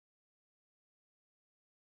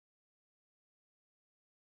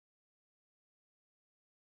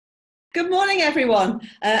Good morning, everyone,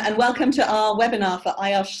 and welcome to our webinar for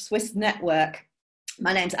IOSH Swiss Network.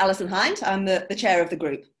 My name's Alison Hind. I'm the chair of the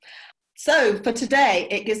group. So for today,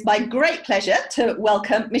 it gives my great pleasure to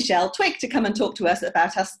welcome Michelle Twigg to come and talk to us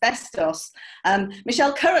about asbestos.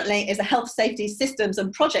 Michelle currently is a health safety systems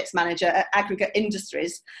and projects manager at Aggregate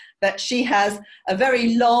Industries, but she has a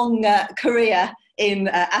very long career in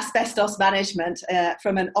asbestos management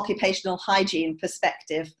from an occupational hygiene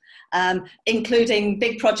perspective, including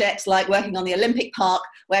big projects like working on the Olympic Park,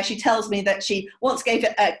 where she tells me that she once gave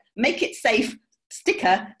it a "make it safe"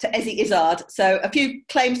 sticker to Ezzy Izzard. So a few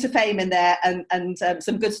claims to fame in there and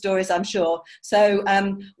some good stories, I'm sure. So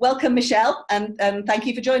welcome, Michelle, and thank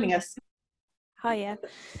you for joining us. Hiya.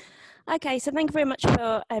 Okay, so thank you very much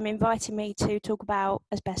for inviting me to talk about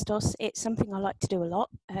asbestos. It's something I like to do a lot.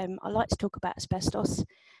 I like to talk about asbestos.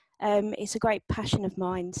 It's a great passion of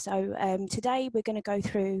mine. So today we're going to go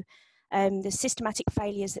through the systematic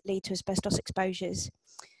failures that lead to asbestos exposures.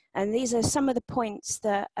 And these are some of the points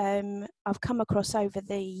that I've come across over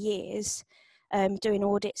the years, doing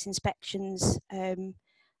audits, inspections, and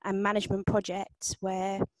management projects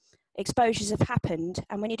where exposures have happened.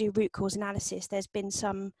 And when you do root cause analysis, there's been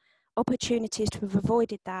some opportunities to have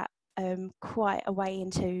avoided that quite a way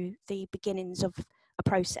into the beginnings of a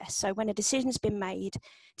process. So when a decision's been made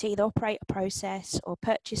to either operate a process or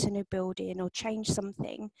purchase a new building or change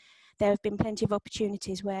something, there have been plenty of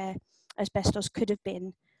opportunities where asbestos could have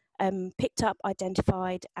been picked up,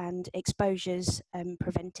 identified, and exposures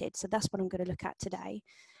prevented. So that's what I'm going to look at today.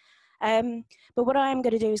 But what I am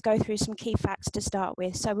going to do is go through some key facts to start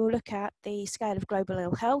with. So we'll look at the scale of global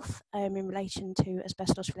ill health in relation to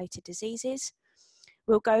asbestos-related diseases.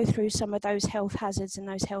 We'll go through some of those health hazards and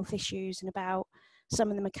those health issues and about some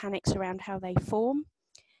of the mechanics around how they form.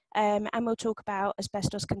 And we'll talk about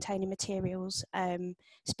asbestos-containing materials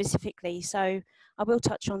specifically. So I will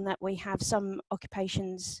touch on that we have some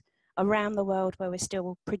occupations around the world where we're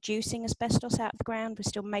still producing asbestos out of the ground, we're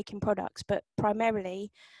still making products, but primarily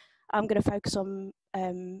I'm going to focus on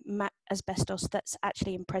asbestos that's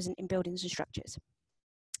actually present in buildings and structures.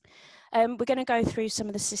 We're going to go through some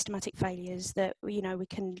of the systematic failures that we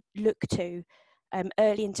can look to,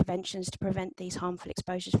 early interventions to prevent these harmful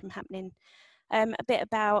exposures from happening. A bit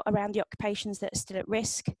around the occupations that are still at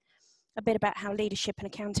risk, a bit about how leadership and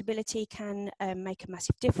accountability can make a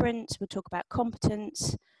massive difference. We'll talk about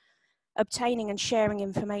competence, obtaining and sharing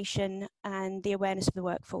information, and the awareness of the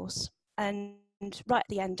workforce. And right at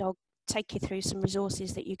the end, I'll take you through some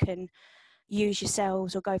resources that you can use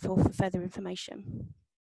yourselves or go for further information.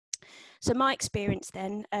 So my experience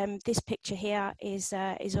then, this picture here is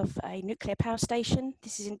of a nuclear power station.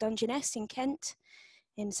 This is in Dungeness in Kent,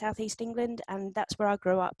 in southeast England, and that's where I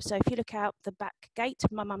grew up. So if you look out the back gate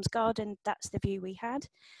of my mum's garden, that's the view we had.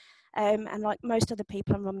 And like most other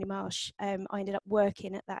people on Romney Marsh, I ended up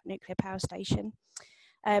working at that nuclear power station.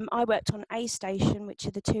 I worked on A station, which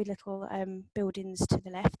are the two little buildings to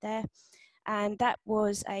the left there, and that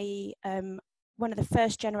was one of the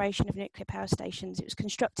first generation of nuclear power stations. It was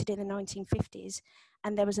constructed in the 1950s,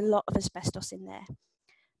 and there was a lot of asbestos in there.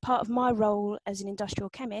 Part of my role as an industrial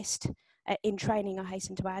chemist, in training I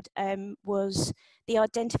hasten to add, was the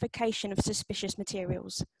identification of suspicious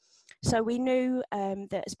materials. So we knew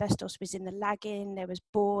that asbestos was in the lagging, there was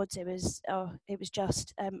boards, it was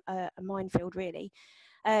just a minefield really.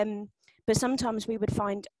 But sometimes we would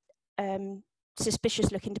find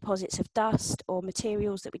suspicious looking deposits of dust or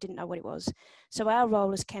materials that we didn't know what it was. So our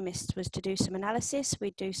role as chemists was to do some analysis,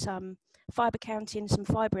 we'd do some fibre counting, some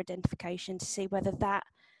fibre identification to see whether that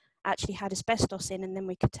actually had asbestos in, and then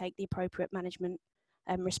we could take the appropriate management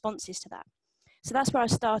responses to that. So that's where I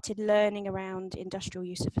started learning around industrial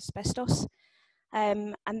use of asbestos.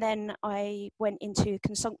 And then I went into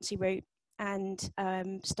consultancy route and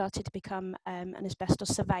started to become an asbestos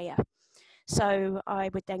surveyor. So I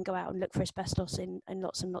would then go out and look for asbestos in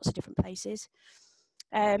lots and lots of different places.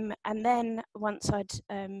 And then once I'd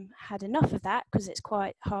had enough of that, because it's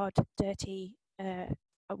quite hard, dirty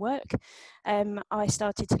work, I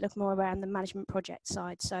started to look more around the management project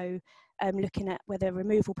side. So looking at whether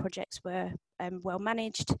removal projects were well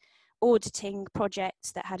managed, auditing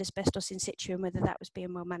projects that had asbestos in situ and whether that was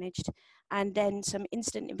being well managed, and then some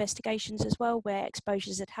incident investigations as well where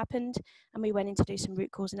exposures had happened, and we went in to do some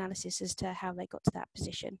root cause analysis as to how they got to that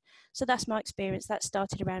position. So that's my experience. That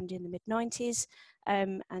started around in the mid-90s,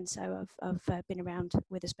 and so I've been around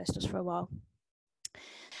with asbestos for a while.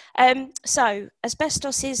 So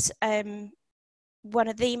asbestos is one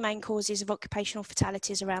of the main causes of occupational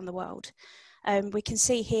fatalities around the world. We can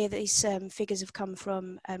see here that these figures have come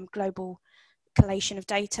from global collation of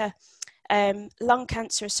data. Lung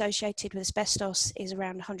cancer associated with asbestos is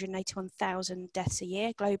around 181,000 deaths a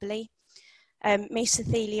year globally.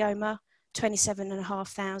 Mesothelioma,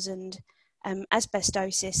 27,500.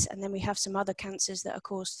 Asbestosis, and then we have some other cancers that are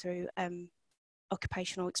caused through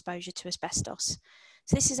occupational exposure to asbestos.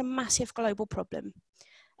 So this is a massive global problem.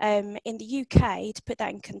 In the UK, to put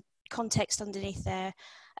that in context underneath there,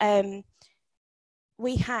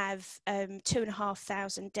 we have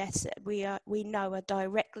 2,500 deaths that we know are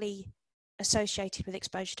directly associated with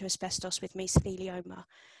exposure to asbestos with mesothelioma.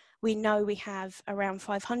 We know we have around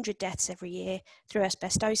 500 deaths every year through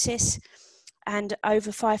asbestosis, and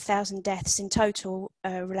over 5,000 deaths in total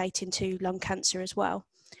relating to lung cancer as well.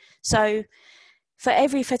 So for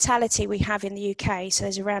every fatality we have in the UK, so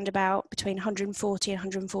there's around about between 140 and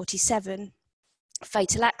 147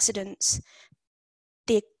 fatal accidents,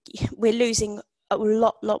 we're losing a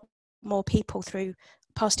lot more people through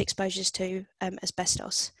past exposures to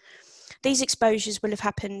asbestos. These exposures will have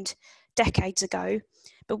happened decades ago,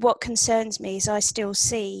 but what concerns me is I still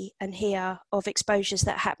see and hear of exposures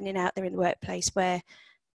that are happening out there in the workplace where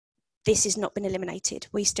this has not been eliminated.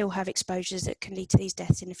 We still have exposures that can lead to these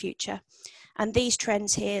deaths in the future. And these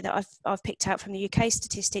trends here that I've picked out from the UK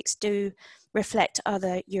statistics do reflect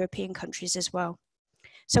other European countries as well.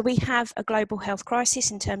 So we have a global health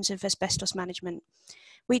crisis in terms of asbestos management.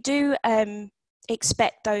 We do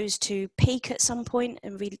expect those to peak at some point,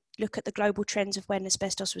 and we look at the global trends of when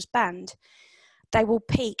asbestos was banned. They will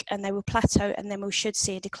peak and they will plateau, and then we should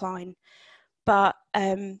see a decline. But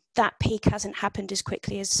that peak hasn't happened as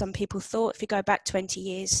quickly as some people thought. If you go back 20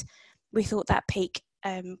 years, we thought that peak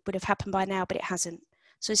would have happened by now, but it hasn't.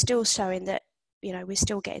 So it's still showing that, you know, we're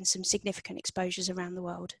still getting some significant exposures around the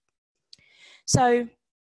world. So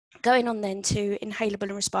going on then to inhalable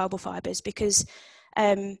and respirable fibres, because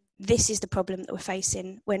this is the problem that we're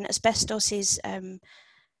facing when asbestos is,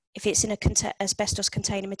 if it's in a asbestos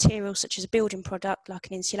containing material such as a building product like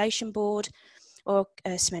an insulation board or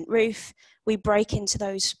a cement roof, we break into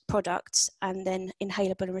those products and then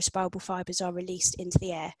inhalable and respirable fibres are released into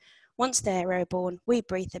the air. Once they're airborne, we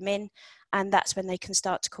breathe them in, and that's when they can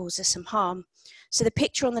start to cause us some harm. So the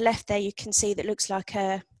picture on the left there, you can see that looks like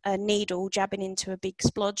a needle jabbing into a big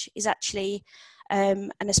splodge is actually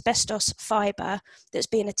an asbestos fibre that's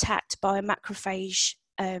being attacked by a macrophage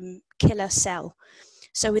killer cell.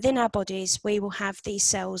 So within our bodies, we will have these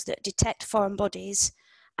cells that detect foreign bodies,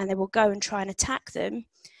 and they will go and try and attack them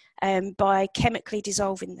by chemically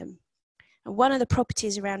dissolving them. And one of the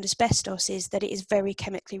properties around asbestos is that it is very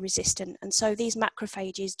chemically resistant, and so these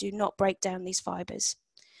macrophages do not break down these fibres.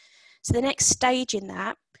 So the next stage in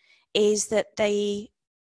that is that the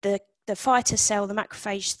fighter cell, the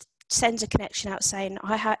macrophage, sends a connection out saying,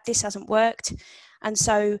 this hasn't worked, and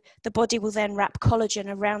so the body will then wrap collagen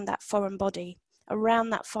around that foreign body, around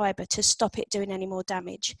that fibre, to stop it doing any more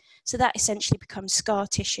damage. So that essentially becomes scar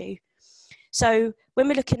tissue. So when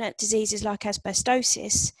we're looking at diseases like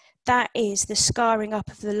asbestosis, that is the scarring up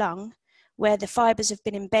of the lung where the fibres have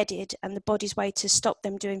been embedded, and the body's way to stop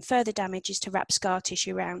them doing further damage is to wrap scar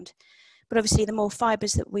tissue around. But obviously the more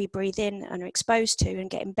fibres that we breathe in and are exposed to and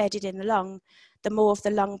get embedded in the lung, the more of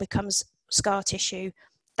the lung becomes scar tissue.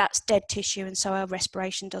 That's dead tissue, and so our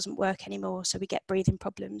respiration doesn't work anymore, so we get breathing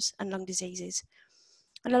problems and lung diseases.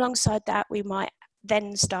 And alongside that, we might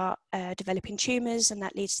then start developing tumours, and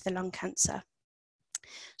that leads to the lung cancer.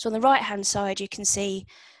 So on the right hand side, you can see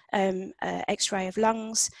x-ray of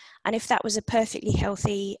lungs, and if that was a perfectly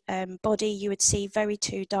healthy body, you would see very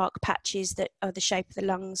two dark patches that are the shape of the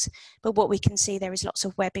lungs, but what we can see there is lots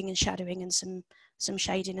of webbing and shadowing and some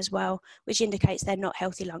shading as well, which indicates they're not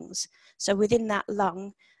healthy lungs. So within that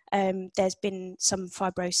lung, there's been some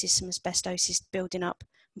fibrosis, some asbestosis building up,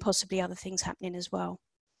 and possibly other things happening as well.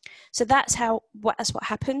 So that's what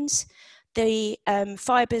happens. The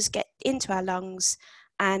fibres get into our lungs,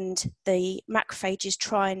 and the macrophages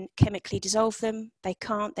try and chemically dissolve them. They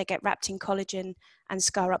can't, they get wrapped in collagen and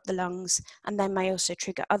scar up the lungs, and they may also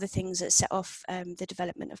trigger other things that set off the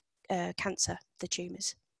development of cancer, the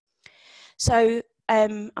tumours. So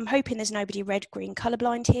I'm hoping there's nobody red-green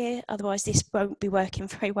colourblind here, otherwise this won't be working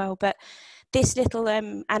very well, but this little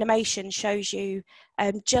animation shows you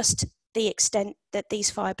just the extent that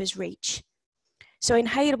these fibres reach. So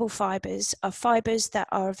inhalable fibres are fibres that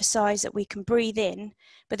are of a size that we can breathe in,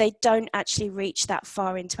 but they don't actually reach that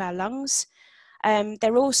far into our lungs.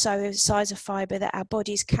 They're also a size of fibre that our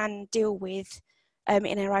bodies can deal with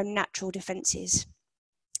in our own natural defences.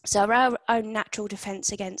 So our own natural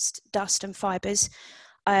defence against dust and fibres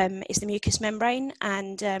is the mucous membrane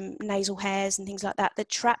and nasal hairs and things like that that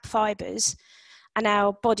trap fibres, and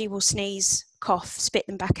our body will sneeze, cough, spit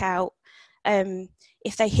them back out,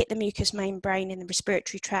 If they hit the mucous membrane in the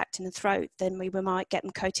respiratory tract and the throat, then we might get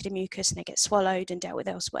them coated in mucus and they get swallowed and dealt with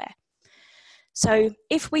elsewhere. So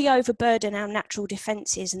if we overburden our natural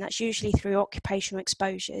defences, and that's usually through occupational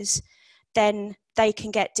exposures, then they can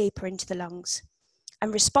get deeper into the lungs.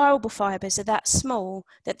 And respirable fibres are that small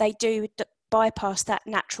that they do bypass that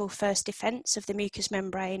natural first defence of the mucous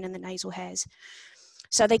membrane and the nasal hairs.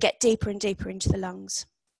 So they get deeper and deeper into the lungs.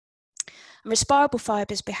 And respirable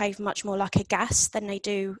fibres behave much more like a gas than they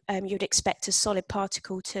do, you'd expect a solid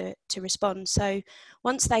particle to respond. So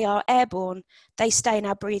once they are airborne, they stay in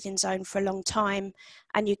our breathing zone for a long time,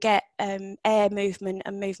 and you get air movement,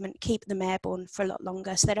 and movement keep them airborne for a lot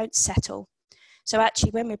longer, so they don't settle. So actually,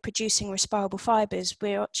 when we're producing respirable fibres,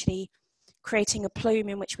 we're actually creating a plume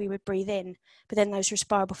in which we would breathe in, but then those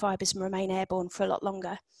respirable fibres remain airborne for a lot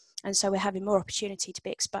longer, and so we're having more opportunity to be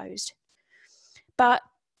exposed. But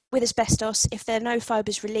with asbestos, if there are no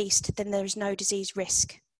fibres released, then there is no disease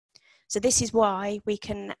risk. So this is why we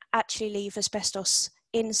can actually leave asbestos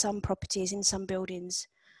in some properties, in some buildings.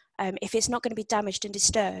 If it's not going to be damaged and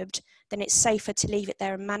disturbed, then it's safer to leave it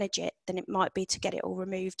there and manage it than it might be to get it all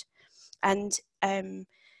removed. And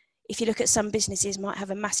if you look at some businesses might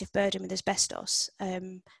have a massive burden with asbestos,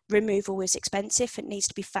 removal is expensive, it needs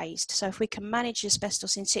to be phased. So if we can manage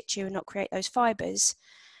asbestos in situ and not create those fibres,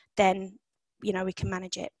 then we can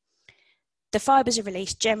manage it. The fibres are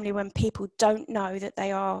released generally when people don't know that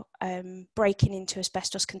they are breaking into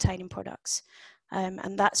asbestos containing products.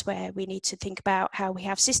 And that's where we need to think about how we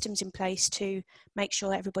have systems in place to make sure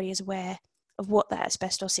that everybody is aware of what that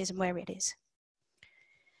asbestos is and where it is.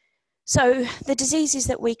 So the diseases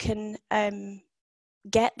that we can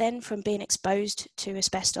get then from being exposed to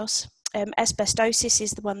asbestos, asbestosis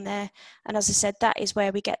is the one there, and as I said, that is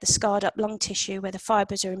where we get the scarred up lung tissue where the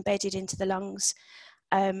fibres are embedded into the lungs,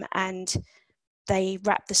 and they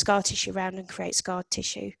wrap the scar tissue around and create scarred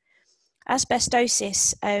tissue.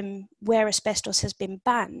 Asbestosis, where asbestos has been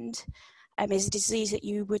banned, is a disease that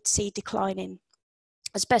you would see declining.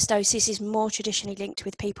 Asbestosis is more traditionally linked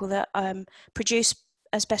with people that produce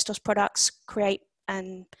asbestos products, create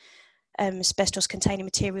asbestos containing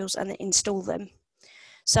materials and install them.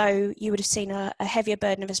 So you would have seen a heavier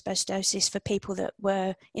burden of asbestosis for people that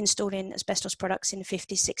were installing asbestos products in the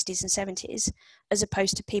 50s, 60s and 70s, as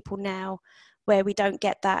opposed to people now where we don't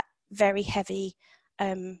get that very heavy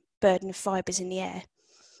burden of fibres in the air.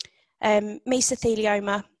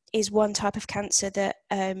 Mesothelioma is one type of cancer that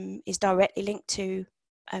is directly linked to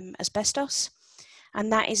asbestos,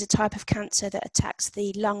 and that is a type of cancer that attacks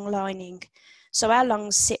the lung lining. So our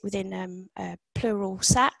lungs sit within a pleural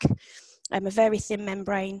sac, a very thin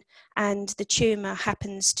membrane, and the tumour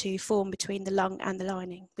happens to form between the lung and the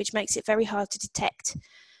lining, which makes it very hard to detect,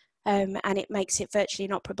 and it makes it virtually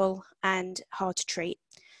inoperable and hard to treat.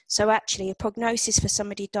 So actually a prognosis for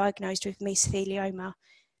somebody diagnosed with mesothelioma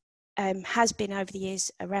has been over the years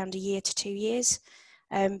around a year to 2 years,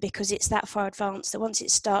 because it's that far advanced that once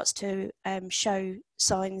it starts to show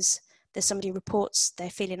signs that somebody reports they're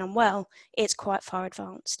feeling unwell, it's quite far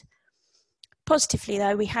advanced. Positively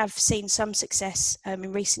though, we have seen some success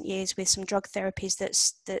in recent years with some drug therapies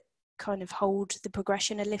that kind of hold the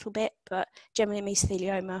progression a little bit, but generally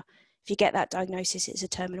mesothelioma, if you get that diagnosis, it's a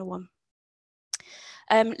terminal one.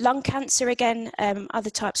 Lung cancer, again, other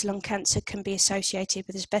types of lung cancer can be associated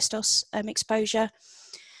with asbestos exposure.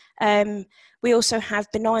 We also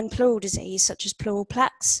have benign pleural disease, such as pleural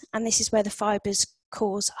plaques, and this is where the fibres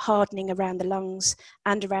cause hardening around the lungs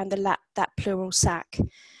and around that pleural sac.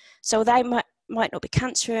 So they might not be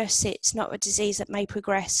cancerous, it's not a disease that may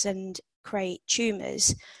progress and create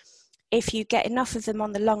tumours. If you get enough of them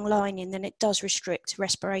on the lung lining, then it does restrict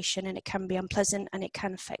respiration and it can be unpleasant and it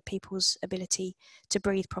can affect people's ability to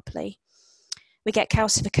breathe properly. We get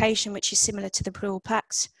calcification, which is similar to the pleural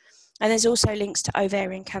plaques, and there's also links to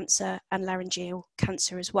ovarian cancer and laryngeal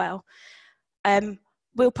cancer as well.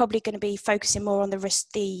 We're probably going to be focusing more on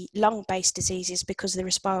the lung-based diseases because of the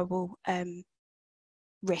respirable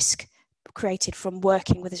risk created from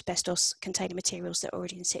working with asbestos-containing materials that are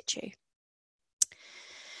already in situ.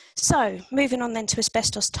 So, moving on then to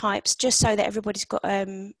asbestos types, just so that everybody's got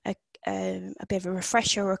a bit of a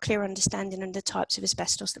refresher or a clear understanding of the types of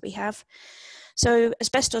asbestos that we have. So,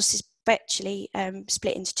 asbestos is actually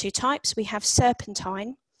split into two types. We have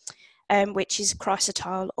serpentine, which is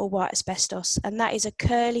chrysotile or white asbestos, and that is a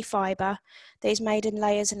curly fibre that is made in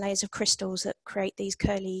layers and layers of crystals that create these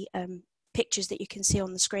curly pictures that you can see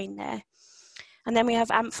on the screen there. And then we have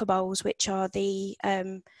amphiboles, which are the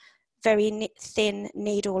very thin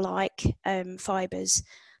needle-like fibres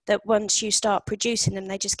that once you start producing them,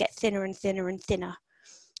 they just get thinner and thinner and thinner.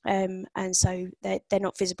 and so they're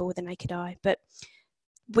not visible with the naked eye. But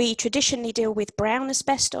we traditionally deal with brown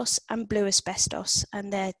asbestos and blue asbestos,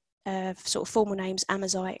 and their sort of formal names,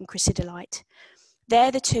 amazite and chrysidolite.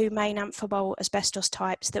 They're the two main amphibole asbestos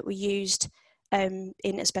types that were used in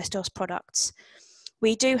asbestos products.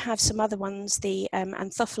 We do have some other ones, the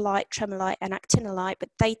anthophyllite, tremolite and actinolite, but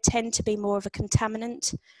they tend to be more of a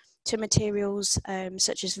contaminant to materials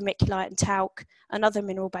such as vermiculite and talc and other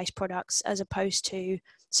mineral-based products, as opposed to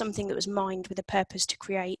something that was mined with a purpose to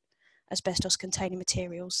create asbestos-containing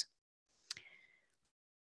materials.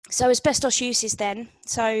 So asbestos uses then.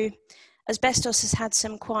 So asbestos has had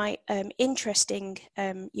some quite interesting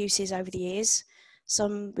uses over the years.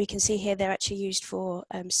 Some we can see here they're actually used for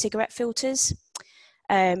cigarette filters.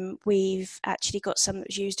 We've actually got some that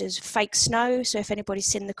was used as fake snow. So if anybody's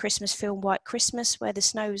seen the Christmas film White Christmas, where the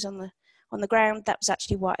snow's on the ground, that was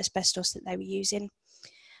actually white asbestos that they were using.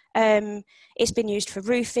 It's been used for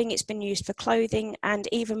roofing, it's been used for clothing, and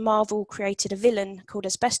even Marvel created a villain called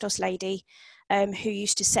Asbestos Lady, who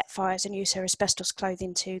used to set fires and use her asbestos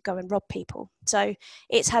clothing to go and rob people. So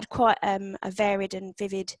it's had quite a varied and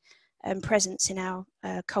vivid presence in our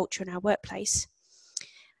culture and our workplace.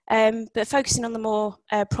 But focusing on the more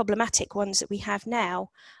problematic ones that we have now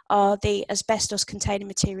are the asbestos containing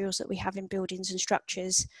materials that we have in buildings and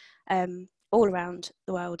structures all around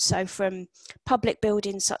the world. So from public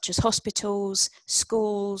buildings such as hospitals,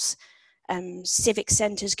 schools, civic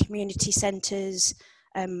centres, community centres,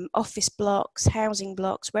 office blocks, housing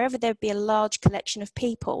blocks, wherever there'd be a large collection of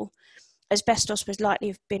people, asbestos was likely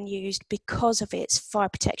to have been used because of its fire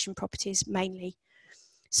protection properties mainly.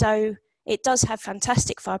 So it does have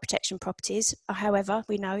fantastic fire protection properties. However,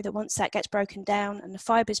 we know that once that gets broken down and the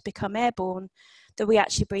fibres become airborne, that we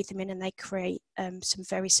actually breathe them in and they create some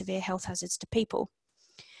very severe health hazards to people.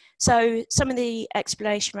 So some of the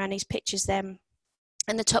explanation around these pictures then,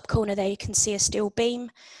 in the top corner there you can see a steel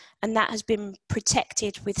beam, and that has been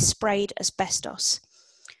protected with sprayed asbestos.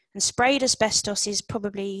 And sprayed asbestos is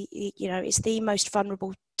probably, it's the most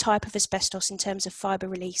vulnerable type of asbestos in terms of fibre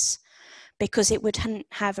release, because it wouldn't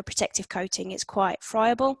have a protective coating. It's quite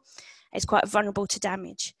friable, it's quite vulnerable to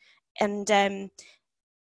damage. And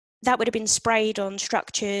that would have been sprayed on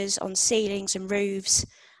structures, on ceilings and roofs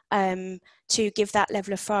to give that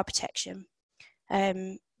level of fire protection.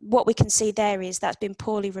 What we can see there is that's been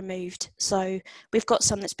poorly removed. So we've got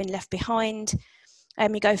some that's been left behind.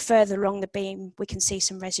 We go further along the beam, we can see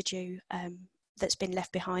some residue that's been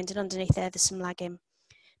left behind, and underneath there, there's some lagging.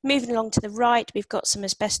 Moving along to the right, we've got some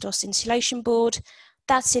asbestos insulation board.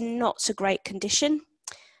 That's in not so great condition.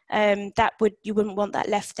 You wouldn't want that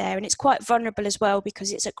left there, and it's quite vulnerable as well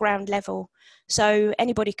because it's at ground level. So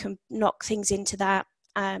anybody can knock things into that,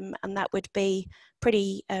 and that would be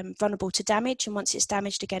pretty vulnerable to damage. And once it's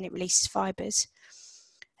damaged, again, it releases fibres.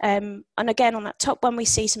 And again, on that top one, we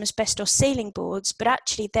see some asbestos ceiling boards, but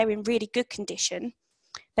actually they're in really good condition.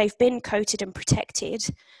 They've been coated and protected.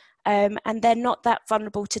 And they're not that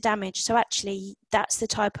vulnerable to damage. So actually, that's the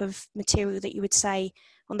type of material that you would say,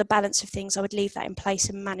 on the balance of things, I would leave that in place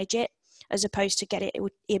and manage it, as opposed to get it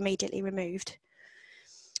immediately removed.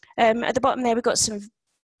 At the bottom there, we've got some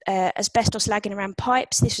asbestos lagging around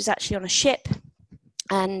pipes. This was actually on a ship,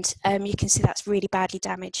 and you can see that's really badly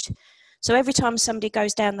damaged. So every time somebody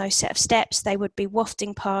goes down those set of steps, they would be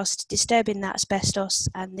wafting past, disturbing that asbestos,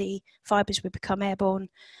 and the fibres would become airborne.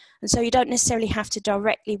 And so you don't necessarily have to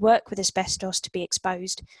directly work with asbestos to be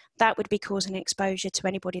exposed. That would be causing exposure to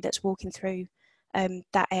anybody that's walking through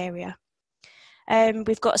that area.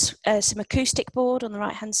 We've got some acoustic board on the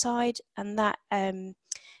right-hand side, and that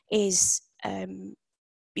is,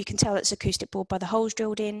 you can tell it's acoustic board by the holes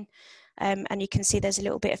drilled in, and you can see there's a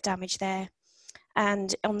little bit of damage there.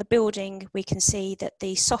 And on the building, we can see that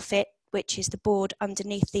the soffit, which is the board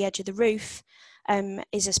underneath the edge of the roof,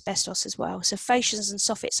 is asbestos as well. So fascias and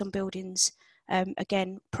soffits on buildings,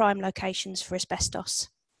 again, prime locations for asbestos.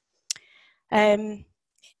 On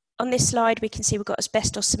this slide, we can see we've got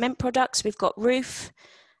asbestos cement products, we've got roof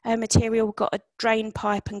material, we've got a drain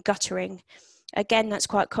pipe and guttering. Again, that's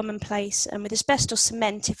quite commonplace. And with asbestos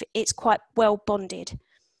cement, it's quite well bonded.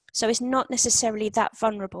 So it's not necessarily that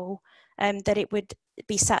vulnerable that it would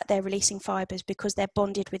be sat there releasing fibres because they're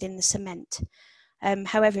bonded within the cement.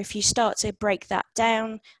 However, if you start to break that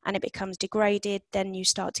down and it becomes degraded, then you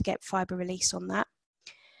start to get fibre release on that.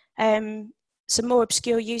 Some more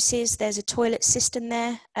obscure uses, there's a toilet cistern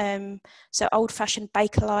there. So old-fashioned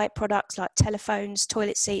Bakelite products like telephones,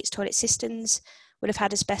 toilet seats, toilet cisterns would have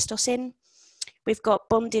had asbestos in. We've got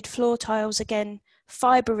bonded floor tiles again.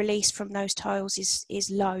 Fibre release from those tiles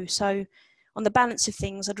is low. So on the balance of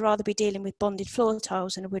things, I'd rather be dealing with bonded floor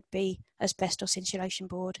tiles than I would be asbestos insulation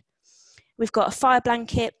board. We've got a fire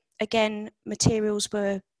blanket. Again, materials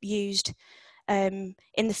were used. In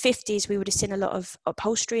the 50s, we would have seen a lot of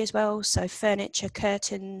upholstery as well, so furniture,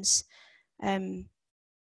 curtains,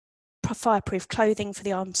 fireproof clothing for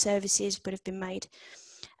the armed services would have been made.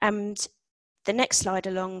 And the next slide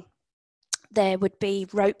along, there would be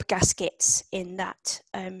rope gaskets in that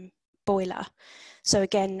boiler. So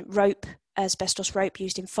again, rope, asbestos rope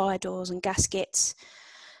used in fire doors and gaskets.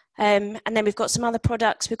 And then we've got some other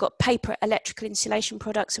products. We've got paper electrical insulation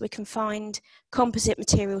products that we can find, composite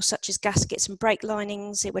materials such as gaskets and brake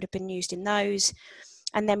linings. It would have been used in those.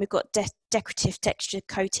 And then we've got decorative textured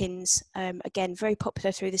coatings, again, very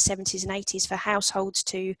popular through the 70s and 80s for households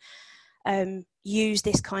to use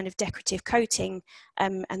this kind of decorative coating,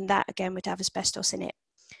 and that again would have asbestos in it.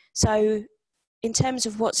 So in terms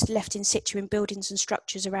of what's left in situ in buildings and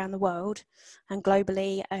structures around the world and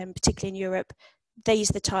globally, particularly in Europe, these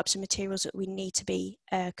are the types of materials that we need to be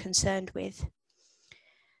concerned with.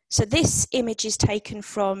 So this image is taken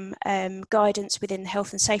from guidance within the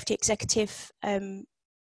Health and Safety Executive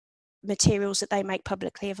materials that they make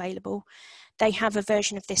publicly available. They have a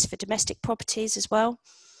version of this for domestic properties as well,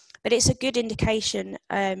 but it's a good indication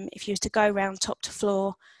if you were to go around top to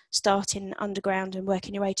floor, starting underground and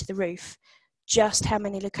working your way to the roof, just how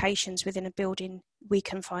many locations within a building we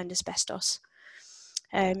can find asbestos.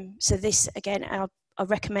 So this, again, I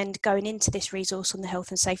recommend going into this resource on the Health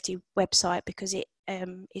and Safety website because it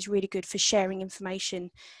is really good for sharing information,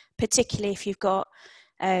 particularly if you've got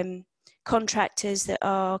contractors that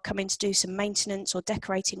are coming to do some maintenance or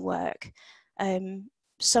decorating work.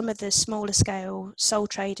 Some of the smaller scale sole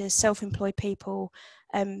traders, self-employed people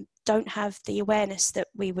don't have the awareness that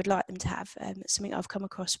we would like them to have. It's something I've come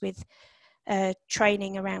across with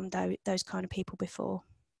training around those kind of people before.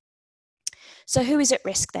 So who is at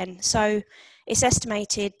risk then? So it's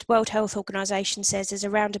estimated, World Health Organization says there's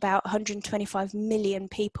around about 125 million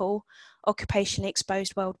people occupationally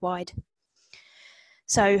exposed worldwide.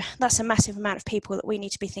 So that's a massive amount of people that we need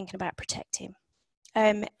to be thinking about protecting.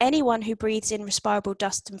 Anyone who breathes in respirable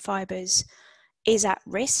dust and fibres is at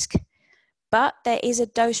risk, but there is a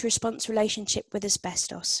dose-response relationship with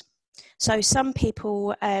asbestos. So some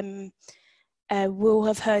people will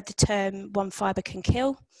have heard the term one fibre can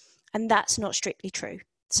kill, and that's not strictly true.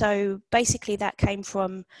 So basically that came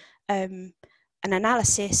from an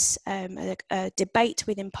analysis, a debate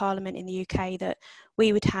within Parliament in the UK that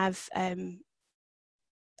we would have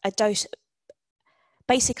a dose.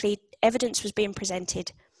 Basically, evidence was being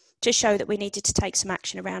presented to show that we needed to take some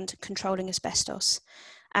action around controlling asbestos.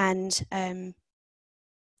 And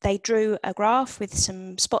they drew a graph with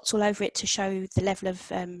some spots all over it to show the level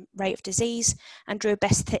of rate of disease and drew a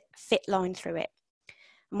best fit line through it.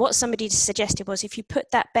 And what somebody suggested was if you put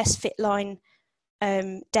that best fit line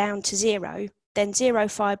down to 0, then 0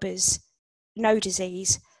 fibres, no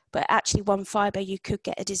disease, but actually 1 fibre, you could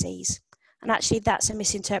get a disease. And actually that's a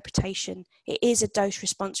misinterpretation. It is a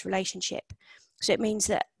dose-response relationship. So it means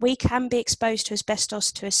that we can be exposed to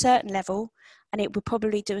asbestos to a certain level and it will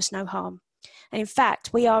probably do us no harm. And in fact,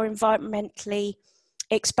 we are environmentally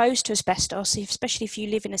exposed to asbestos, especially if you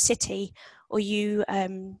live in a city or you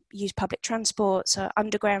use public transport, so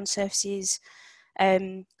underground surfaces,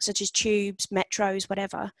 such as tubes, metros,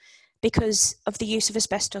 whatever, because of the use of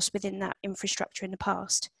asbestos within that infrastructure in the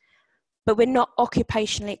past. But we're not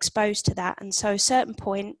occupationally exposed to that. And so at a certain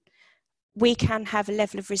point, we can have a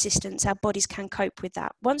level of resistance. Our bodies can cope with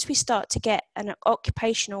that. Once we start to get an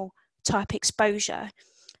occupational type exposure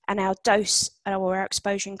and our dose or our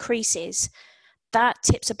exposure increases, that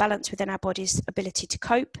tips a balance within our body's ability to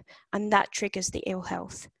cope, and that triggers the ill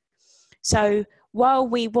health. So while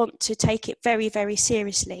we want to take it very, very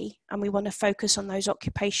seriously and we want to focus on those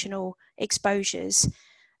occupational exposures,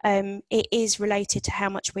 it is related to how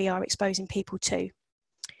much we are exposing people to.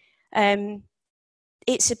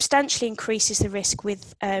 It substantially increases the risk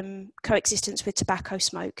with coexistence with tobacco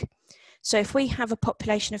smoke. So if we have a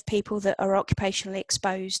population of people that are occupationally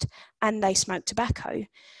exposed and they smoke tobacco,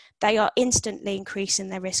 they are instantly increasing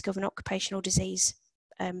their risk of an occupational disease,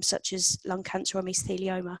 such as lung cancer or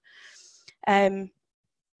mesothelioma. And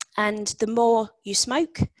the more you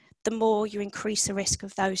smoke, the more you increase the risk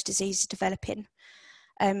of those diseases developing.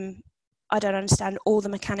 I don't understand all the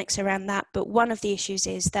mechanics around that, but one of the issues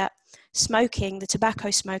is that smoking, the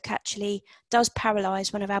tobacco smoke, actually does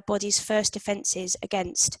paralyse one of our body's first defences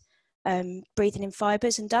against breathing in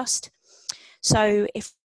fibres and dust. So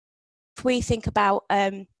if we think about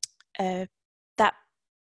that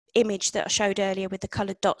image that I showed earlier with the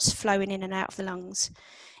coloured dots flowing in and out of the lungs,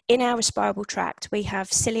 in our respirable tract we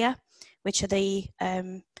have cilia, which are the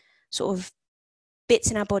sort of bits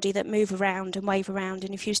in our body that move around and wave around.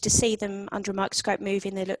 And if you used to see them under a microscope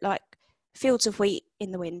moving, they look like fields of wheat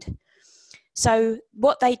in the wind. So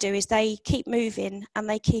what they do is they keep moving, and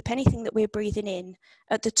they keep anything that we're breathing in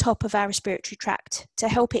at the top of our respiratory tract to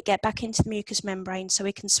help it get back into the mucous membrane so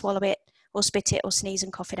we can swallow it or spit it or sneeze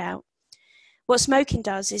and cough it out. What smoking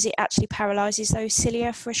does is it actually paralyses those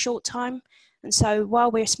cilia for a short time. And so while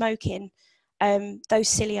we're smoking, those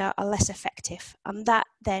cilia are less effective. And that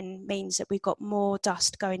then means that we've got more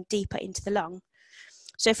dust going deeper into the lung.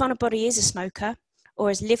 So if anybody is a smoker or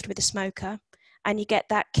has lived with a smoker, and you get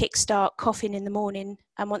that kickstart coughing in the morning,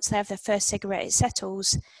 and once they have their first cigarette, it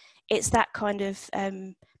settles, it's that kind of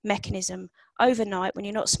mechanism. Overnight, when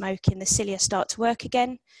you're not smoking, the cilia start to work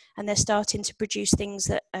again, and they're starting to produce things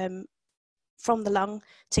that from the lung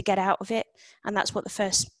to get out of it, and that's what the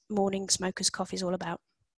first morning smoker's cough is all about.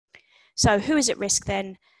 So who is at risk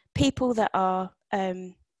then? People that are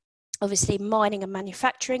obviously mining and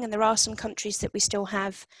manufacturing, and there are some countries that we still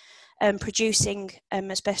have producing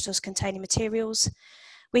asbestos containing materials.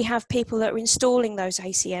 We have people that are installing those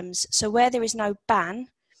ACMs. So where there is no ban,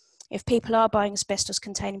 if people are buying asbestos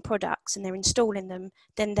containing products and they're installing them,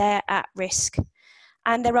 then they're at risk.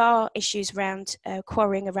 And there are issues around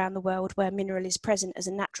quarrying around the world where mineral is present as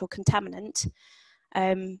a natural contaminant.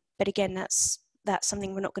 But again, that's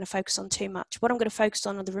something we're not going to focus on too much. What I'm going to focus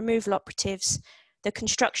on are the removal operatives, the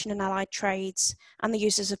construction and allied trades, and the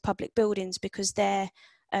users of public buildings, because they're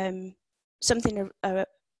something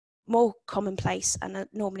more commonplace and are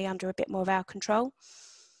normally under a bit more of our control.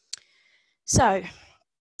 So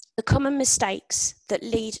the common mistakes that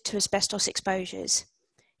lead to asbestos exposures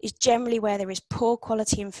is generally where there is poor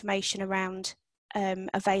quality information around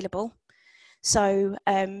available. So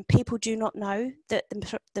people do not know that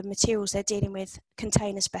the materials they're dealing with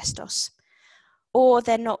contain asbestos, or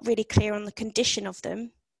they're not really clear on the condition of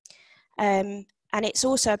them. And it's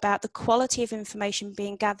also about the quality of information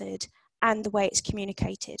being gathered and the way it's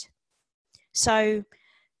communicated. So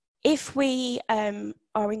if we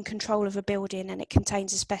are in control of a building and it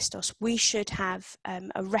contains asbestos, we should have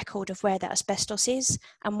a record of where that asbestos is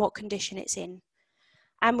and what condition it's in.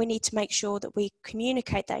 And we need to make sure that we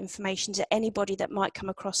communicate that information to anybody that might come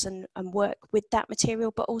across and work with that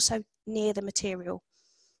material, but also near the material.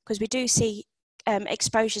 Because we do see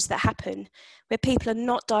exposures that happen where people are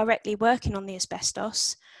not directly working on the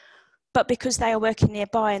asbestos, but because they are working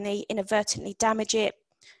nearby and they inadvertently damage it,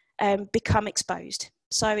 become exposed.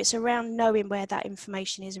 So it's around knowing where that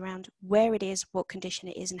information is, around where it is, what condition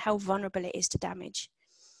it is, and how vulnerable it is to damage.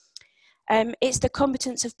 It's the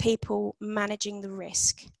competence of people managing the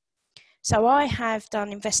risk. So I have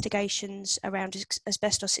done investigations around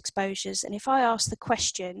asbestos exposures, and if I ask the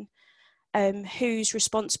question, who's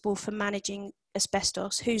responsible for managing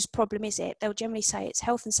asbestos, whose problem is it, they'll generally say it's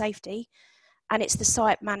health and safety, and it's the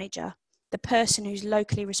site manager, the person who's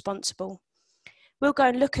locally responsible. We'll go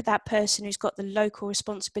and look at that person who's got the local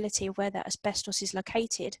responsibility of where that asbestos is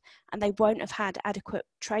located, and they won't have had adequate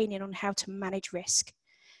training on how to manage risk.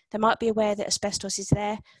 They might be aware that asbestos is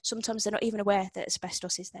there. Sometimes they're not even aware that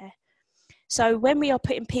asbestos is there. So when we are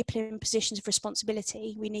putting people in positions of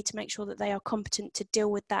responsibility, we need to make sure that they are competent to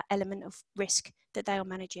deal with that element of risk that they are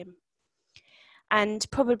managing. And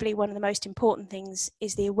probably one of the most important things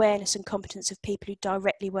is the awareness and competence of people who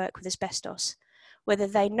directly work with asbestos, whether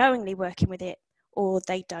they knowingly working with it or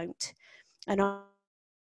they don't. And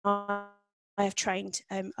I have trained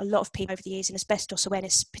a lot of people over the years in asbestos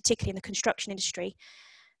awareness, particularly in the construction industry.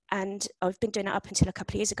 And I've been doing it up until a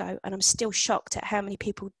couple of years ago, and I'm still shocked at how many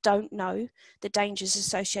people don't know the dangers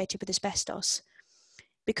associated with asbestos.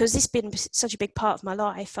 Because this has been such a big part of my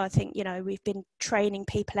life, I think, you know, we've been training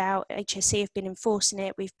people out, HSE have been enforcing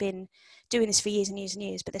it, we've been doing this for years and years and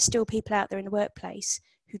years, but there's still people out there in the workplace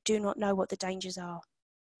who do not know what the dangers are.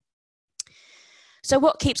 So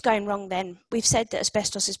what keeps going wrong then? We've said that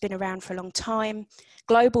asbestos has been around for a long time.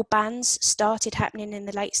 Global bans started happening in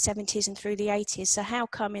the late 70s and through the 80s. So how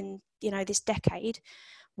come in, you know, this decade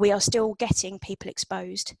we are still getting people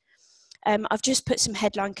exposed? I've just put some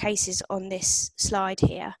headline cases on this slide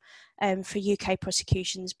here for UK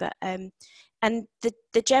prosecutions, but and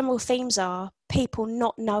the general themes are people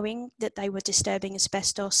not knowing that they were disturbing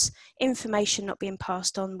asbestos, information not being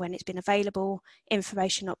passed on when it's been available,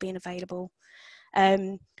 information not being available.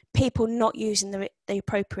 People not using the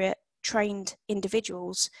appropriate trained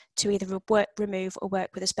individuals to either remove or work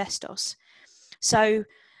with asbestos. So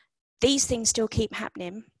these things still keep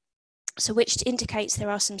happening, so which indicates there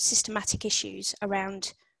are some systematic issues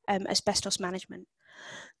around asbestos management.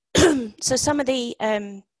 So some of the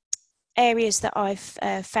areas that I've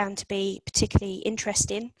found to be particularly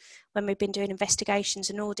interesting when we've been doing investigations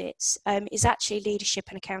and audits is actually leadership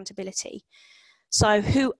and accountability. So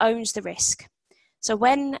who owns the risk? So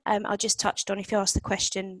when I just touched on, if you ask the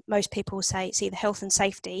question, most people will say it's either health and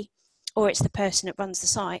safety or it's the person that runs the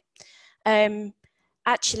site.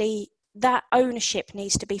 Actually, that ownership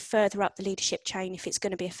needs to be further up the leadership chain if it's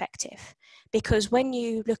going to be effective. Because when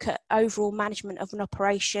you look at overall management of an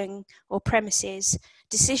operation or premises,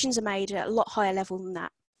 decisions are made at a lot higher level than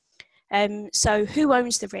that. So who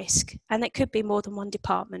owns the risk? And it could be more than one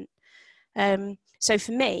department. So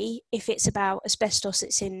for me, if it's about asbestos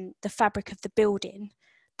that's in the fabric of the building,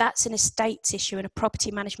 that's an estates issue and a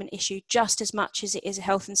property management issue just as much as it is a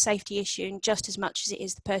health and safety issue, and just as much as it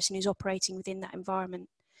is the person who's operating within that environment.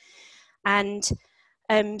 And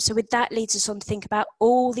so with that leads us on to think about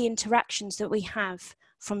all the interactions that we have,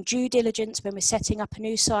 from due diligence when we're setting up a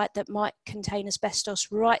new site that might contain asbestos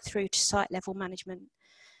right through to site level management.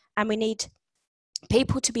 And we need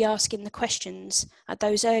people to be asking the questions at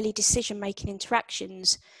those early decision-making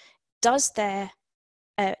interactions. Is there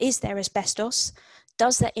asbestos?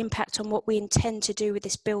 Does that impact on what we intend to do with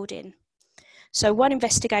this building? So one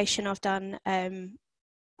investigation I've done,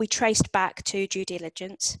 we traced back to due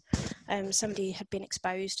diligence. Somebody had been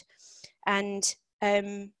exposed, and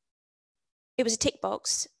it was a tick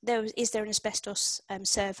box. Is there an asbestos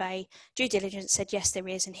survey? Due diligence said yes there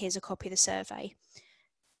is, and here's a copy of the survey.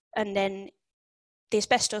 And then the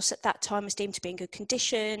asbestos at that time was deemed to be in good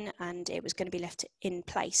condition and it was going to be left in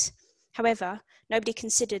place. However, nobody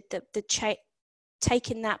considered that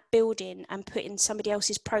taking that building and putting somebody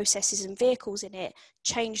else's processes and vehicles in it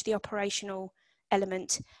changed the operational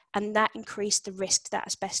element, and that increased the risk to that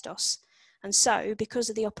asbestos. And so, because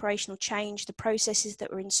of the operational change, the processes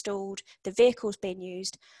that were installed, the vehicles being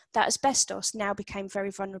used, that asbestos now became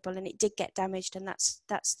very vulnerable and it did get damaged, and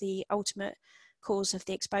that's the ultimate cause of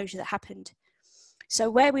the exposure that happened. So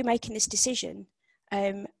where we're making this decision,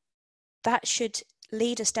 that should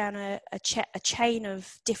lead us down a chain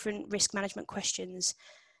of different risk management questions.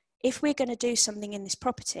 If we're going to do something in this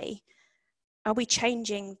property, are we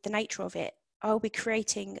changing the nature of it? Are we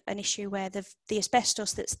creating an issue where the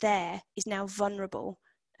asbestos that's there is now vulnerable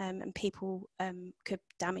and people could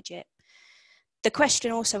damage it? The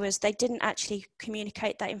question also was they didn't actually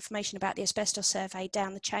communicate that information about the asbestos survey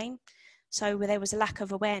down the chain. So there was a lack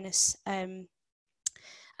of awareness. And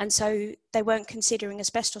so they weren't considering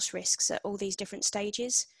asbestos risks at all these different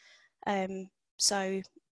stages. So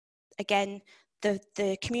again,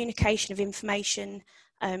 the communication of information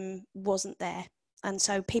wasn't there. And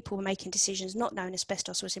so people were making decisions not knowing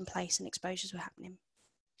asbestos was in place and exposures were happening.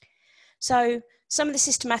 So some of the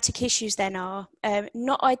systematic issues then are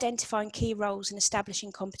not identifying key roles and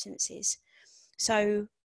establishing competencies. So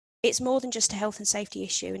it's more than just a health and safety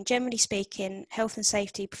issue. And generally speaking, health and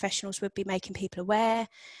safety professionals would be making people aware,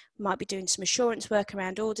 might be doing some assurance work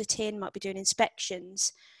around auditing, might be doing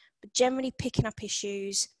inspections, but generally picking up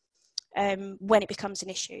issues when it becomes an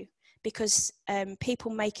issue, because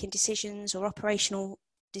people making decisions or operational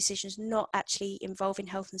decisions not actually involving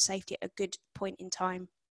health and safety at a good point in time.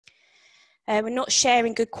 We're not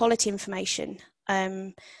sharing good quality information.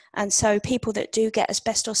 And so people that do get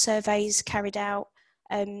asbestos surveys carried out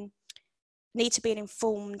need to be an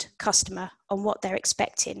informed customer on what they're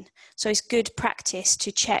expecting. So it's good practice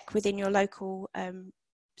to check within your local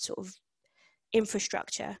sort of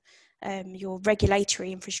infrastructure, your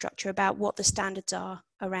regulatory infrastructure, about what the standards are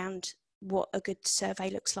around what a good survey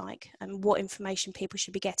looks like and what information people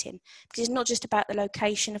should be getting. Because it's not just about the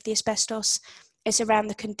location of the asbestos, it's around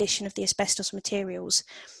the condition of the asbestos materials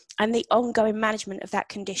and the ongoing management of that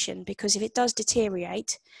condition, because if it does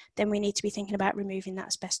deteriorate, then we need to be thinking about removing that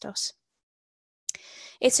asbestos.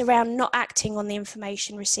 It's around not acting on the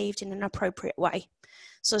information received in an appropriate way.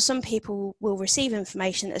 So some people will receive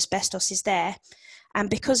information that asbestos is there, and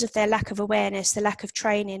because of their lack of awareness, the lack of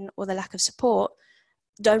training or the lack of support,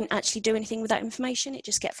 don't actually do anything with that information, it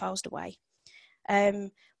just gets filed away.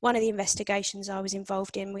 One of the investigations I was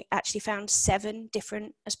involved in, we actually found 7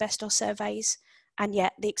 different asbestos surveys, and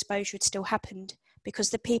yet the exposure had still happened because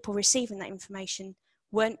the people receiving that information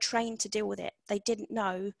weren't trained to deal with it. They didn't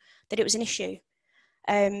know that it was an issue.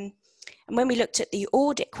 And when we looked at the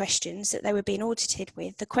audit questions that they were being audited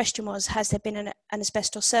with, the question was, has there been an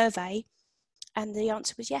asbestos survey? And the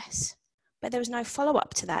answer was yes. But there was no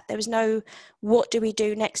follow-up to that. There was no, what do we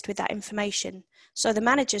do next with that information? So the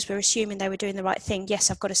managers were assuming they were doing the right thing. Yes,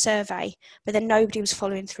 I've got a survey, but then nobody was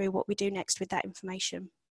following through what we do next with that information.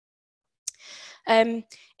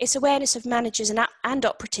 It's awareness of managers and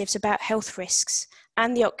operatives about health risks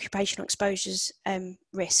and the occupational exposures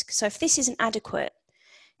risk. So if this isn't adequate,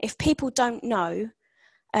 If people don't know,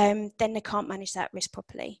 then they can't manage that risk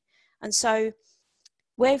properly. And so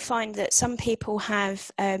we find that some people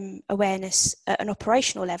have awareness at an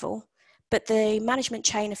operational level, but the management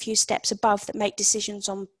chain a few steps above that make decisions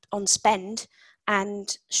on spend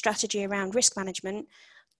and strategy around risk management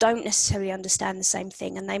don't necessarily understand the same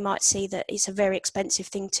thing, and they might see that it's a very expensive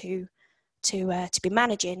thing to be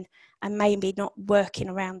managing, and maybe not working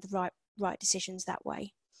around the right decisions that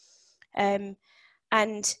way.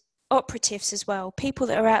 And operatives as well, people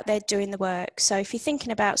that are out there doing the work. So if you're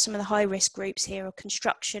thinking about some of the high risk groups here are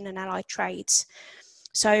construction and allied trades.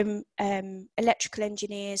 So electrical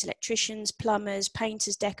engineers, electricians, plumbers,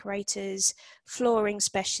 painters, decorators, flooring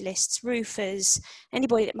specialists, roofers,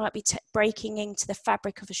 anybody that might be breaking into the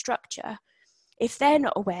fabric of a structure. If they're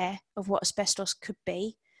not aware of what asbestos could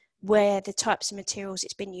be, where the types of materials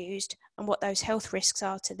it's been used and what those health risks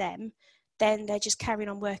are to them, then they're just carrying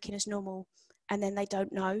on working as normal, and then they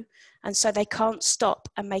don't know. And so they can't stop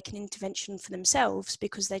and make an intervention for themselves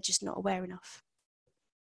because they're just not aware enough.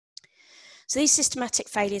 So these systematic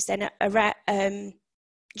failures then are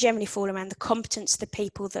generally fall around the competence of the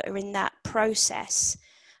people that are in that process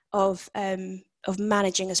of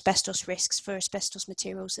managing asbestos risks for asbestos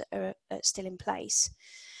materials that are still in place.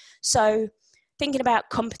 So thinking about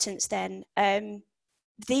competence then,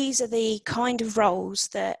 these are the kind of roles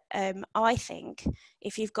that I think,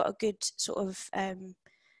 if you've got a good sort of,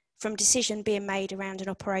 from decision being made around an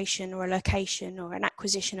operation or a location or an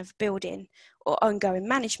acquisition of a building or ongoing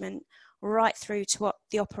management, right through to what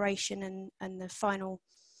the operation and the final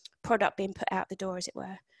product being put out the door, as it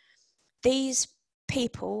were. These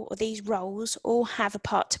people or these roles all have a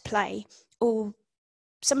part to play.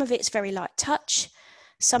 Some of it's very light touch,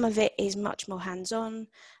 some of it is much more hands-on,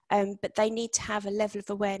 but they need to have a level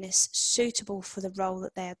of awareness suitable for the role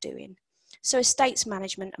that they are doing. So estates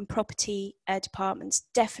management and property departments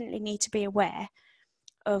definitely need to be aware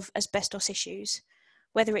of asbestos issues,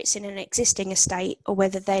 whether it's in an existing estate or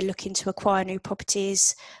whether they're looking to acquire new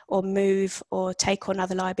properties or move or take on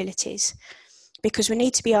other liabilities. Because we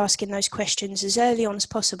need to be asking those questions as early on as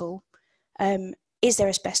possible. Is there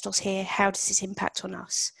asbestos here? How does this impact on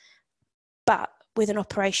us? But with an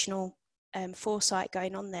operational foresight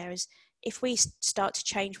going on there, is if we start to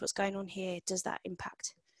change what's going on here, does that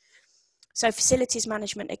impact? So facilities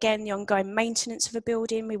management, again, the ongoing maintenance of a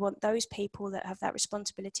building, we want those people that have that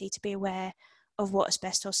responsibility to be aware of what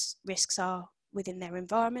asbestos risks are within their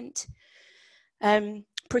environment.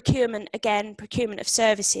 Procurement, again, procurement of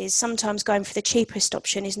services, sometimes going for the cheapest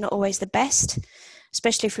option is not always the best,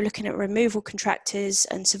 especially if we're looking at removal contractors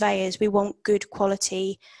and surveyors. We want good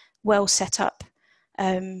quality, well set up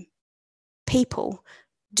people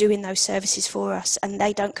doing those services for us, and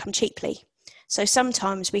they don't come cheaply. So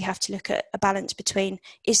sometimes we have to look at a balance between,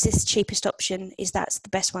 is this the cheapest option? Is that the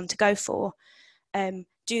best one to go for?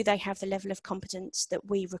 Do they have the level of competence that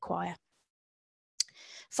we require?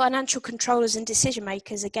 Financial controllers and decision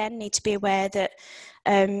makers, again, need to be aware that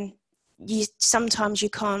sometimes you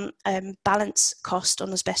can't balance cost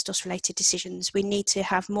on asbestos related decisions. We need to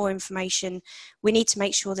have more information. We need to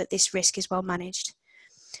make sure that this risk is well managed.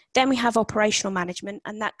 Then we have operational management,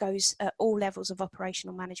 and that goes at all levels of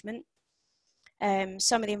operational management.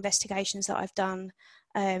 Some of the investigations that I've done,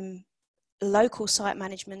 local site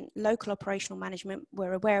management, local operational management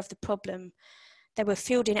were aware of the problem. They were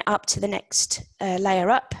fielding it up to the next layer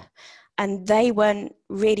up, and they weren't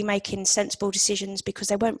really making sensible decisions because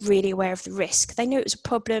they weren't really aware of the risk. They knew it was a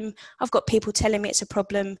problem. I've got people telling me it's a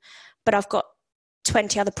problem, but I've got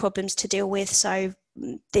 20 other problems to deal with, so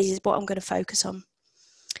this is what I'm going to focus on.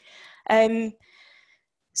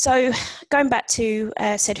 So going back to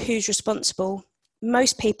said who's responsible,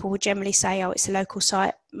 most people would generally say, oh, it's the local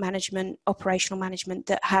site management, operational management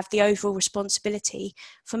that have the overall responsibility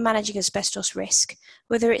for managing asbestos risk,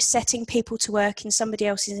 whether it's setting people to work in somebody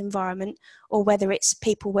else's environment or whether it's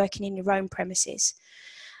people working in your own premises.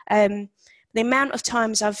 The amount of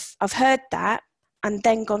times I've heard that and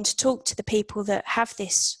then gone to talk to the people that have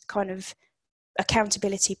this kind of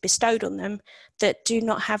accountability bestowed on them that do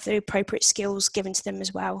not have the appropriate skills given to them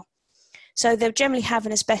as well. So they'll generally have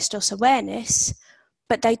an asbestos awareness,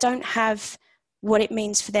 but they don't have what it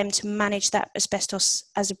means for them to manage that asbestos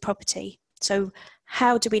as a property. So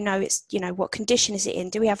how do we know it's, what condition is it in?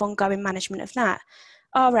 Do we have ongoing management of that?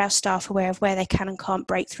 Are our staff aware of where they can and can't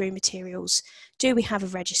break through materials? Do we have a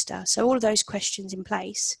register? So all of those questions in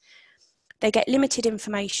place. They get limited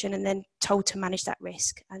information and then told to manage that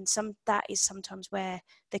risk. And that is sometimes where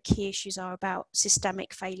the key issues are about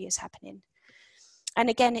systemic failures happening. And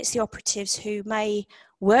again, it's the operatives who may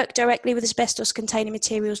work directly with asbestos containing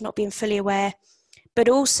materials, not being fully aware, but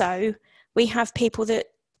also we have people that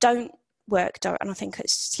don't work, and I think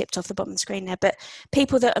it's slipped off the bottom of the screen there, but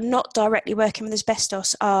people that are not directly working with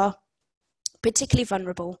asbestos are particularly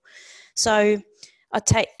vulnerable. So I'd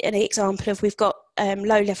take an example of, we've got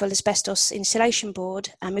low-level asbestos insulation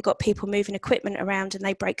board, and we've got people moving equipment around and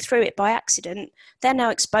they break through it by accident. They're now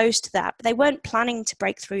exposed to that, but they weren't planning to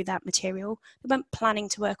break through that material. They weren't planning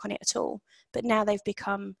to work on it at all, but now they've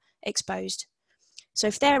become exposed. So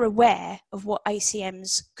if they're aware of what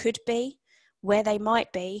ACMs could be, where they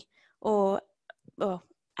might be, or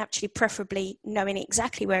actually preferably knowing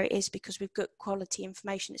exactly where it is because we've got quality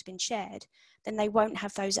information that's been shared, then they won't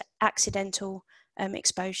have those accidental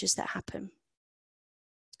exposures that happen.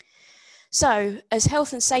 So as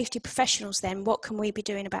health and safety professionals then, what can we be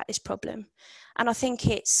doing about this problem? And I think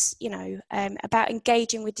it's, about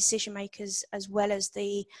engaging with decision makers as well as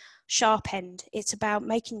the sharp end. It's about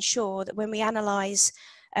making sure that when we analyse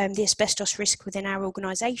the asbestos risk within our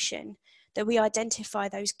organisation, that we identify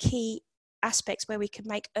those key aspects where we can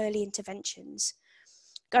make early interventions.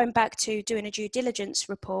 Going back to doing a due diligence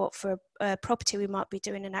report for a property we might be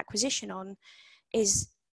doing an acquisition on, is,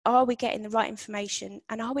 are we getting the right information,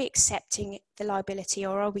 and are we accepting the liability,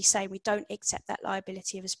 or are we saying we don't accept that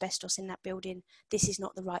liability of asbestos in that building, this is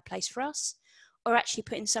not the right place for us, or actually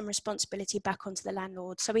putting some responsibility back onto the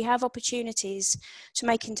landlord. So we have opportunities to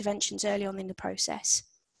make interventions early on in the process.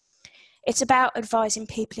 It's about advising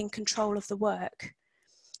people in control of the work.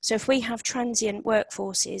 So if we have transient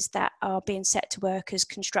workforces that are being set to work as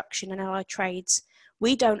construction and allied trades,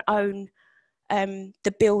 we don't own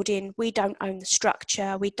the building, we don't own the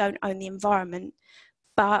structure, we don't own the environment,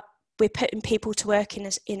 but we're putting people to work in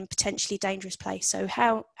a potentially dangerous place. So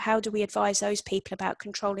how do we advise those people about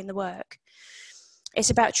controlling the work? It's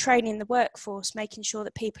about training the workforce, making sure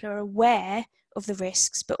that people are aware of the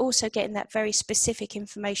risks, but also getting that very specific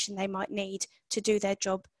information they might need to do their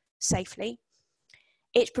job safely.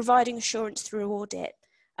 It's providing assurance through audit.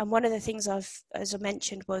 And one of the things as I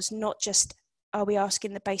mentioned, was not just, are we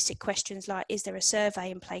asking the basic questions like, is there a survey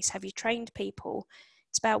in place? Have you trained people?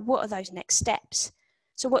 It's about, what are those next steps?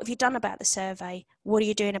 So what have you done about the survey? What are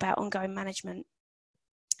you doing about ongoing management?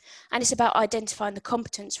 And it's about identifying the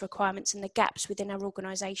competence requirements and the gaps within our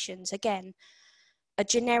organisations. Again, a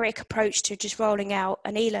generic approach to just rolling out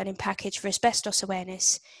an e-learning package for asbestos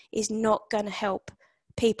awareness is not going to help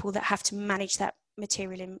people that have to manage that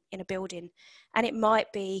material in a building. And it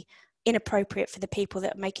might be inappropriate for the people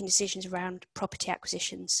that are making decisions around property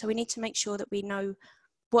acquisitions. So we need to make sure that we know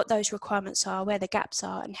what those requirements are, where the gaps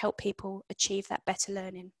are, and help people achieve that better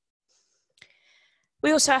learning.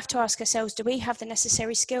 We also have to ask ourselves, do we have the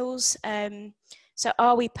necessary skills? So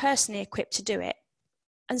are we personally equipped to do it?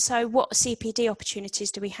 And so what CPD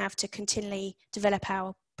opportunities do we have to continually develop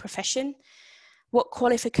our profession? What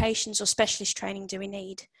qualifications or specialist training do we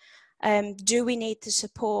need? Do we need the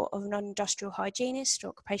support of a non-industrial hygienist or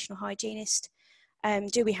occupational hygienist?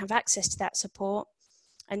 Do we have access to that support?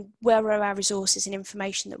 And where are our resources and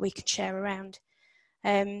information that we can share around?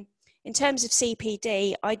 In terms of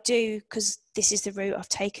CPD, I do, because this is the route I've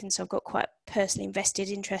taken, so I've got quite personally invested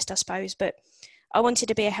interest, I suppose, but I wanted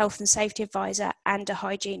to be a health and safety advisor and a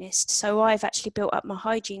hygienist. So I've actually built up my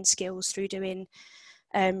hygiene skills through doing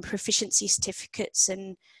proficiency certificates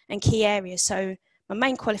and key areas. So my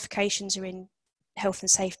main qualifications are in health and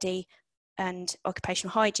safety and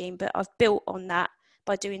occupational hygiene, but I've built on that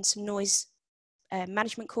by doing some noise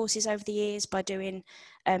management courses over the years, by doing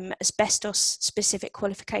asbestos specific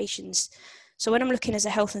qualifications. So when I'm looking as a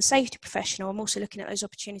health and safety professional, I'm also looking at those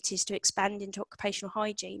opportunities to expand into occupational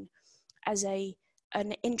hygiene as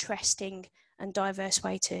an interesting and diverse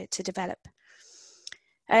way to develop.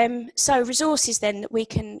 So resources then that we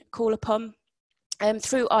can call upon.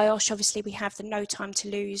 Through IOSH, obviously, we have the No Time to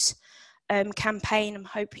Lose campaign. I'm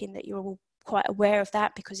hoping that you're all quite aware of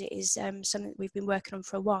that, because it is something that we've been working on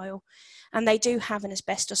for a while. And they do have an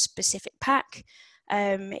asbestos-specific pack.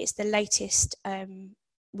 It's the latest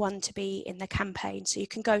one to be in the campaign. So you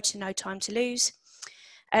can go to No Time to Lose.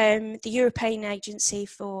 The European Agency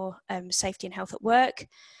for Safety and Health at Work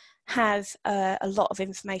have a lot of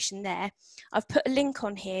information there. I've put a link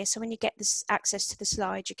on here, so when you get this access to the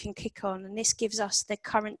slide, you can click on, and this gives us the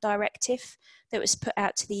current directive that was put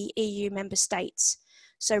out to the EU member states.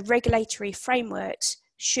 So regulatory frameworks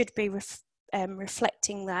should be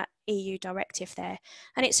reflecting that EU directive there.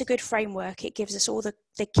 And it's a good framework. It gives us all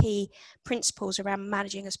the key principles around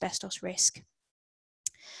managing asbestos risk.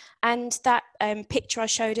 And that picture I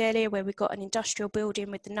showed earlier, where we've got an industrial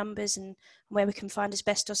building with the numbers and where we can find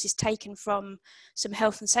asbestos, is taken from some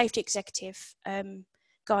health and safety executive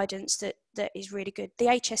guidance that is really good. The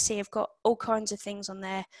HSC have got all kinds of things on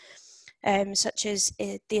there. such as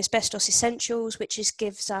the Asbestos Essentials, which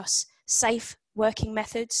gives us safe working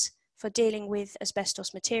methods for dealing with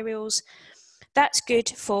asbestos materials. That's good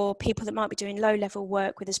for people that might be doing low-level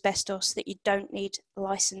work with asbestos that you don't need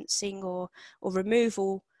licensing or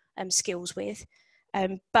removal skills with,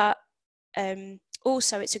 but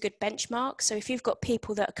also it's a good benchmark. So if you've got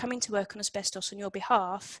people that are coming to work on asbestos on your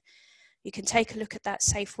behalf, you can take a look at that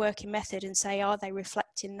safe working method and say, are they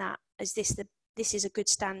reflecting that? Is this is a good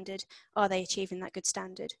standard? Are they achieving that good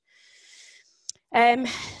standard?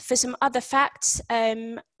 For some other facts,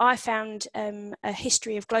 I found a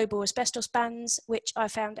history of global asbestos bans, which I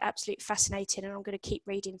found absolutely fascinating, and I'm going to keep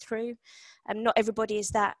reading through. Not everybody is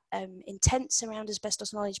that intense around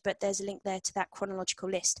asbestos knowledge, but there's a link there to that chronological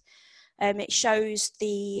list. It shows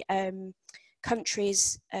the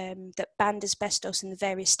countries that banned asbestos in the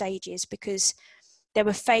various stages, because there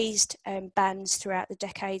were phased bans throughout the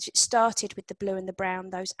decades. It started with the blue and the brown,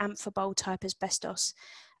 those amphibole type asbestos.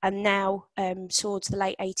 And now, towards the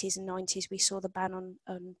late 80s and 90s, we saw the ban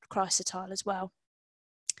on chrysotile as well.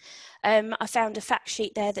 I found a fact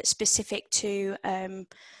sheet there that's specific to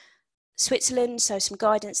Switzerland, so some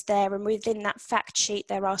guidance there. And within that fact sheet,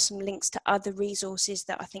 there are some links to other resources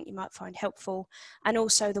that I think you might find helpful, and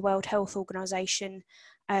also the World Health Organization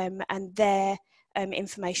and their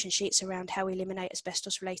information sheets around how we eliminate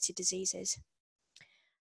asbestos-related diseases.